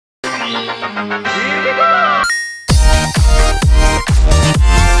Hey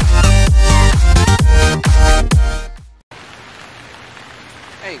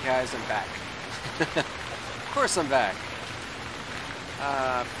guys, I'm back. Of course I'm back.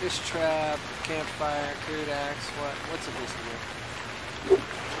 Fish trap, campfire, crude axe, what's it missing here?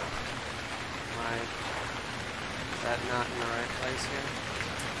 Is that not in the right place here?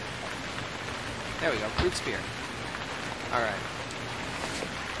 There we go, crude spear. Alright.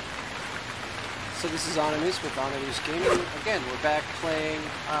 So this is Oninous with Oninous Gaming. Again, we're back playing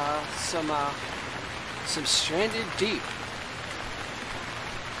some Stranded Deep.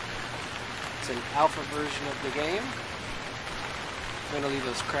 It's an alpha version of the game. I'm going to leave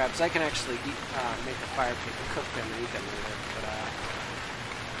those crabs. I can actually eat, make a fire pit and cook them and eat them later, but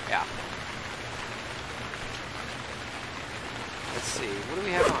yeah. Let's see, what do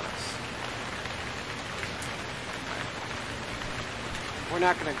we have on us? We're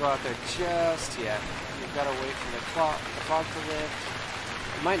not going to go out there just yet. We've got to wait for the fog to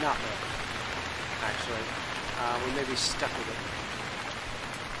lift. It might not lift, actually. We may be stuck with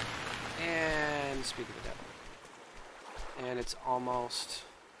it. And speak of the devil. And it's almost...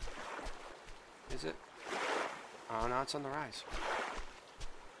 Is it? Oh no, it's on the rise.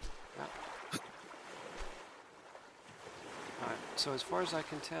 Yeah. Alright, so as far as I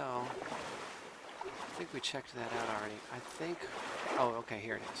can tell, I think we checked that out already. I think... Oh, okay,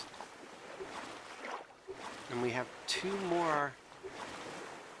 here it is. And we have 2 more...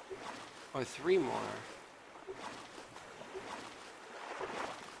 Or 3 more...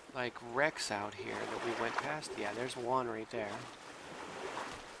 like wrecks out here that we went past. Yeah, there's one right there.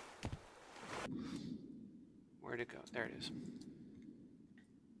 Where'd it go? There it is.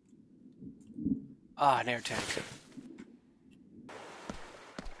 Ah, an air tank.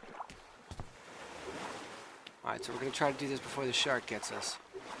 Alright, so we're gonna try to do this before the shark gets us.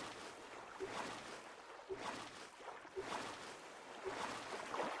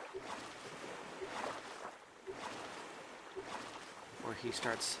 Where he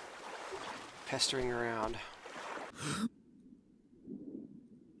starts pestering around.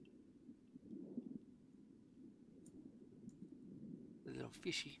 A little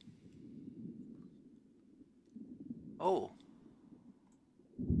fishy. Oh.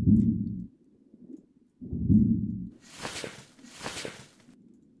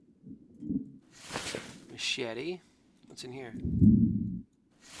 Machete. What's in here?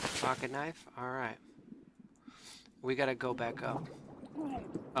 Pocket knife? Alright. We gotta go back up.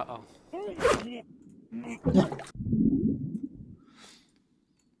 Uh-oh.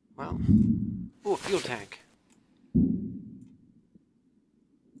 Well. Ooh, a fuel tank.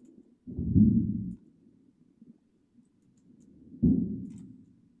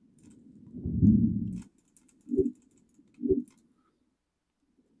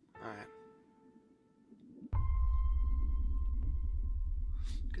 Alright.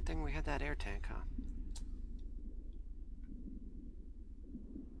 Good thing we had that air tank, huh?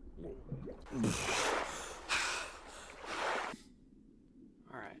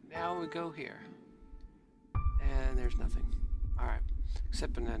 Alright, now we go here. And there's nothing. Alright.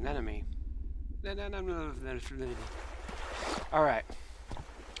 Except an enemy. Alright.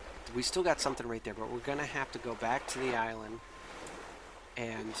 We still got something right there, but we're gonna have to go back to the island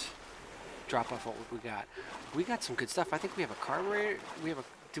and drop off what we got. We got some good stuff. I think we have a carburetor.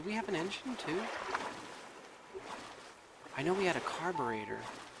 Do we have an engine too? I know we had a carburetor.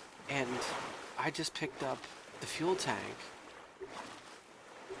 And I just picked up the fuel tank.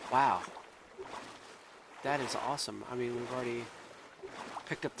 Wow. That is awesome. I mean, we've already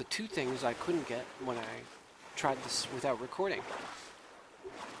picked up the 2 things I couldn't get when I tried this without recording.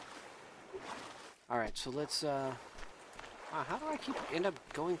 Alright, so let's, wow, how do I end up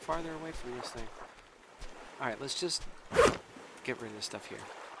going farther away from this thing? Alright, let's just get rid of this stuff here.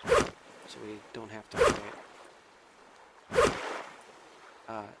 So we don't have to wait.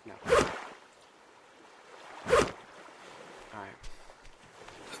 No. Alright.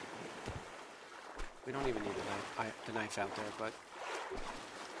 We don't even need the knife out there, but...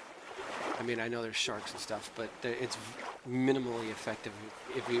 I mean, I know there's sharks and stuff, but it's minimally effective.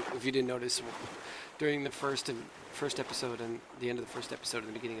 If you didn't notice during the first episode and the end of the first episode and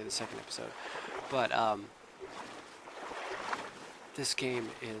the beginning of the second episode. But, this game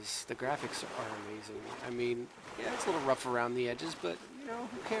is... The graphics are amazing. I mean, yeah, it's a little rough around the edges, but... You know,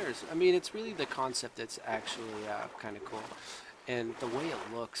 who cares? I mean, it's really the concept that's actually kind of cool. And the way it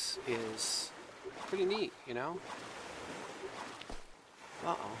looks is pretty neat, you know?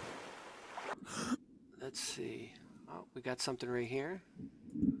 Uh-oh. Let's see. Oh, we got something right here.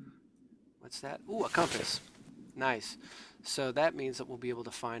 What's that? Ooh, a compass. Nice. So that means that we'll be able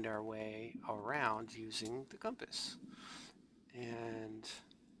to find our way around using the compass. And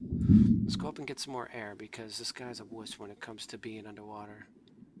let's go up and get some more air because this guy's a wuss when it comes to being underwater.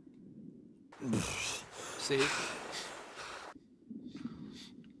 See?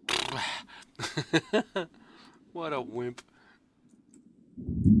 What a wimp.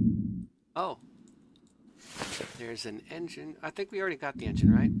 Oh, there's an engine. I think we already got the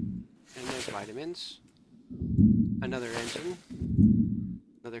engine, right? And there's vitamins. Another engine.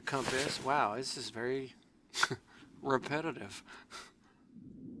 Another compass. Wow, this is very repetitive.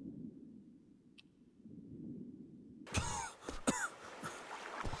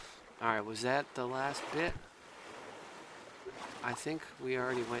 Alright, was that the last bit? I think we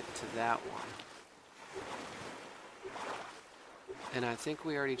already went to that one. And I think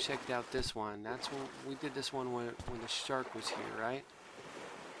we already checked out this one. That's when we did this one when the shark was here, right?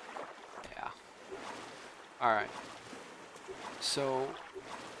 Yeah. Alright. So,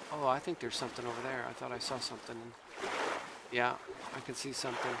 oh, I think there's something over there. I thought I saw something. Yeah, I can see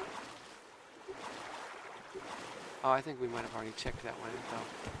something. Oh, I think we might have already checked that one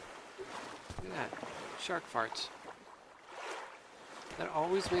though. Look at that. Shark farts. That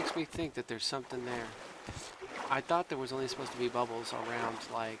always makes me think that there's something there. I thought there was only supposed to be bubbles around,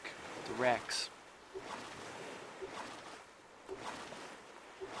 like, the wrecks.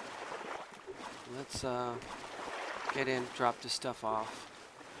 Let's, get in, drop this stuff off.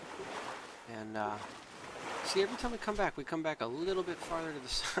 And, see, every time we come back a little bit farther to the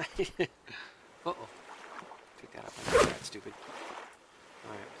side. Uh-oh. Pick that up. I think that's stupid.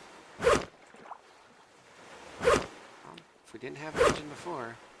 Alright. Well, if we didn't have an engine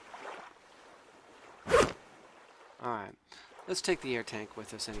before... Alright, let's take the air tank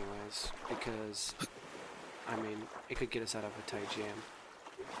with us anyways, because, I mean, it could get us out of a tight jam.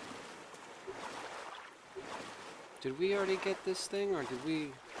 Did we already get this thing, or did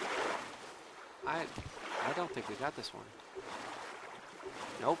we... I don't think we got this one.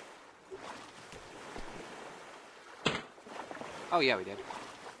 Nope. Oh yeah, we did.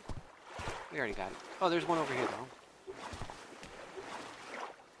 We already got it. Oh, there's one over here, though.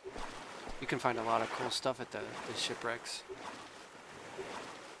 You can find a lot of cool stuff at the shipwrecks.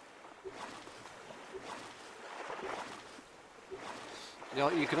 You know,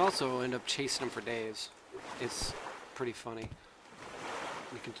 you can also end up chasing them for days. It's pretty funny.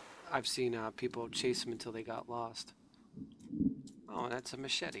 I've seen people chase them until they got lost. Oh, that's a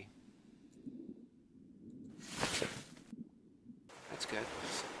machete. That's good.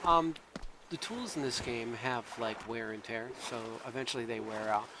 The tools in this game have like wear and tear, so eventually they wear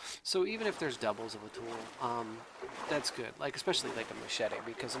out. So even if there's doubles of a tool, that's good. Like especially like a machete,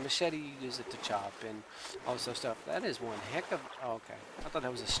 because a machete you use it to chop and all this stuff. That is one heck of. Oh, okay, I thought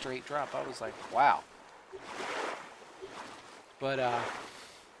that was a straight drop. I was like, wow. But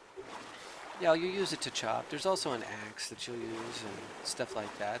yeah, you use it to chop. There's also an axe that you'll use and stuff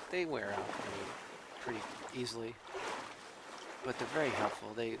like that. They wear out pretty easily, but they're very helpful.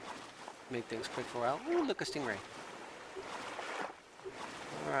 They make things quick for a while. Ooh, look, a stingray.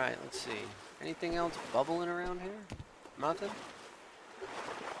 Alright, let's see. Anything else bubbling around here? Nothing?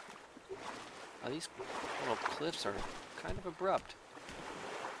 Oh, these little cliffs are kind of abrupt.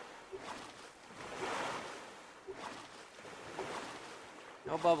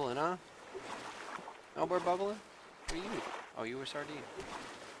 No bubbling, huh? No more bubbling? Who are you? Oh, you were sardine.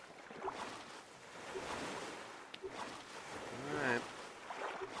 Alright.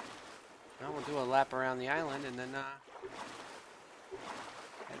 Well, we'll do a lap around the island and then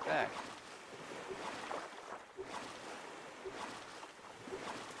head back.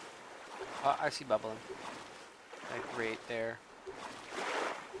 Oh, I see bubbling. Like right there.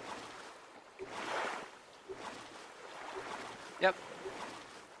 Yep.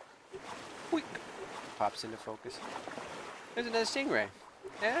 Weak. Pops into focus. There's another stingray.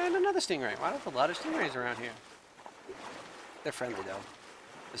 And another stingray. Wow, there's a lot of stingrays around here. They're friendly though,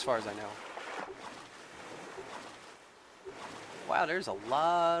 as far as I know. Wow, there's a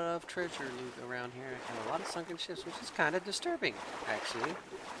lot of treasure loot around here and a lot of sunken ships, which is kind of disturbing, actually.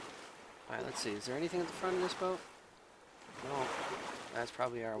 Alright, let's see. Is there anything at the front of this boat? No. That's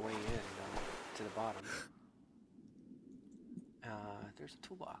probably our way in to the bottom. There's a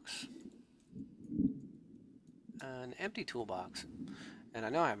toolbox. An empty toolbox. And I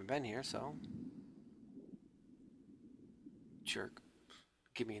know I haven't been here, so... Jerk.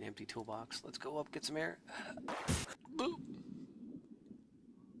 Give me an empty toolbox. Let's go up, get some air. Boop.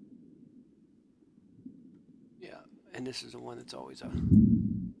 Yeah, and this is the one that's always a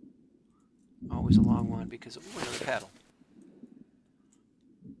long one because of another paddle.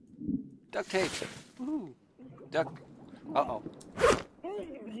 Duct tape. Woohoo. Duck. Uh-oh.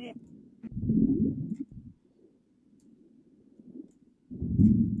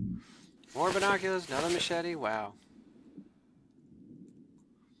 More binoculars, another machete. Wow.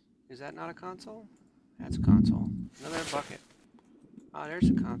 Is that not a console? That's a console. Another bucket. Oh, there's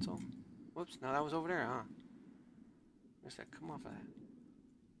a console. Whoops, no, that was over there, huh? Where's that? Come off of that.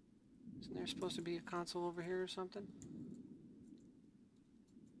 Isn't there supposed to be a console over here or something?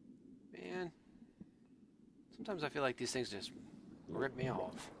 Man. Sometimes I feel like these things just rip me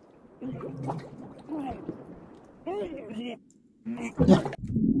off.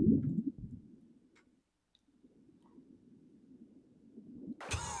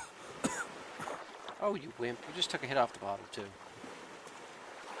 Oh, you wimp. You just took a hit off the bottle, too.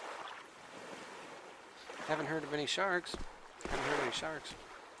 Haven't heard of any sharks. Haven't heard of any sharks.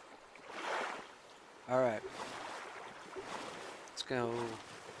 Alright. Let's go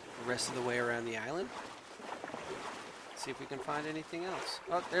the rest of the way around the island. See if we can find anything else.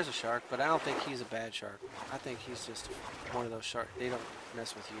 Oh, there's a shark, but I don't think he's a bad shark. I think he's just one of those sharks. They don't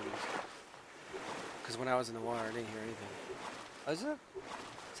mess with humans. Because when I was in the water, I didn't hear anything. Oh, is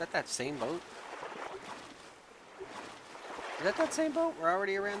that same boat? Is that same boat? We're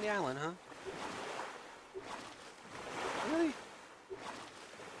already around the island, huh? Really?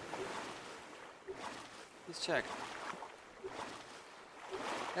 Let's check.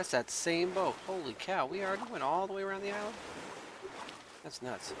 That's that same boat. Holy cow, we already went all the way around the island? That's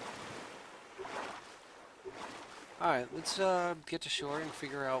nuts. Alright, let's get to shore and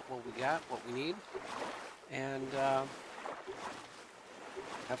figure out what we got, what we need, and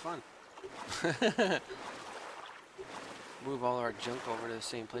have fun. Move all our junk over to the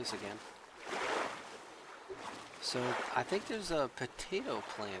same place again. So I think there's a potato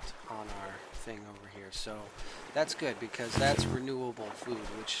plant on our thing over here, so that's good because that's renewable food,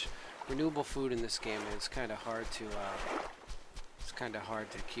 which renewable food in this game is kind of hard to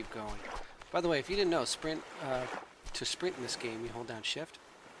keep going. By the way, if you didn't know, to sprint in this game, you hold down shift.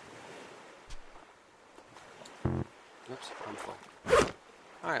 Oops, I'm full.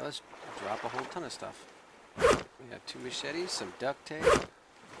 All right, let's drop a whole ton of stuff. We got 2 machetes, some duct tape,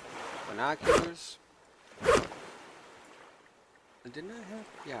 binoculars. Didn't I have?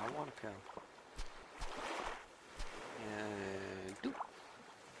 Yeah, I want a pail. And doop.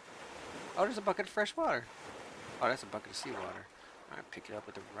 Oh, there's a bucket of fresh water. Oh, that's a bucket of seawater. All right, pick it up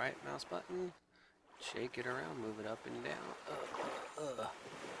with the right mouse button. Shake it around, move it up and down.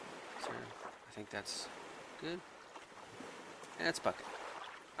 So, I think that's good. And that's bucket.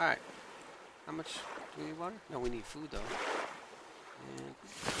 All right. How much do we need water? No, we need food though. And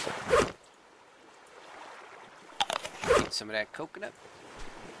eat some of that coconut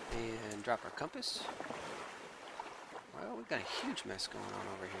and drop our compass. Well, we've got a huge mess going on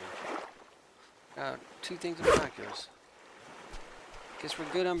over here. 2 things of binoculars. Guess we're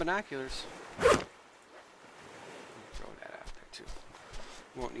good on binoculars. Throw that out there too.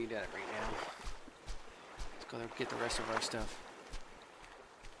 We won't need that right now. Let's go there and get the rest of our stuff.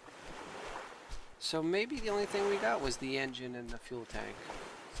 So maybe the only thing we got was the engine and the fuel tank.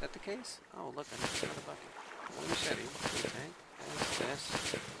 Is that the case? Oh, look, I just got a bucket. One machete, fuel tank,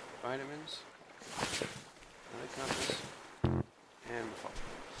 this, vitamins, another compass, and the phone.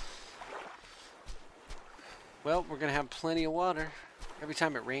 Well, we're gonna have plenty of water. Every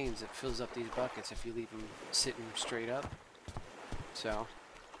time it rains, it fills up these buckets if you leave them sitting straight up. So,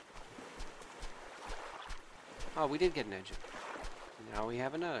 oh, we did get an engine. Now we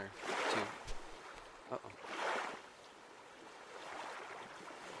have another 2. Uh-oh.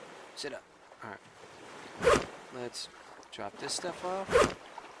 Sit up. Alright. Let's drop this stuff off.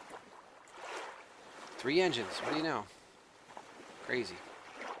 3 engines. What do you know? Crazy.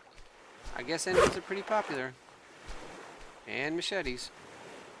 I guess engines are pretty popular. And machetes.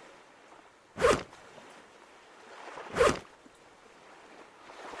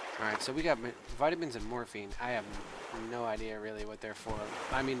 Alright, so we got vitamins and morphine. I have no idea really what they're for.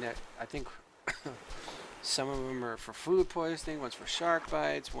 I mean, I think some of them are for food poisoning, one's for shark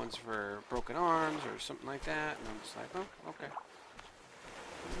bites, one's for broken arms or something like that. And I'm just like, oh, okay.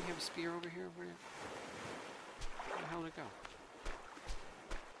 Do we have a spear over here? Where the hell did it go?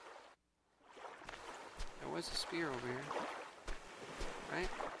 There was a spear over here. Right?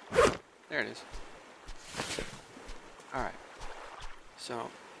 There it is. Alright. So,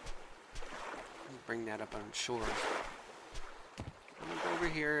 bring that up on shore. We'll go over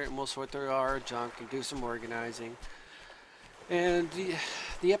here and we'll sort through our junk and do some organizing. And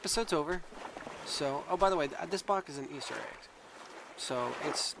the episode's over. So, oh, by the way, this box is an Easter egg. So,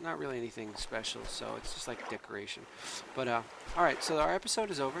 it's not really anything special. So, it's just like decoration. But, alright, so our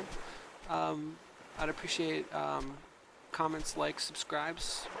episode is over. I'd appreciate comments, likes,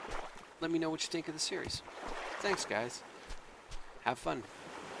 subscribes. Let me know what you think of the series. Thanks, guys. Have fun.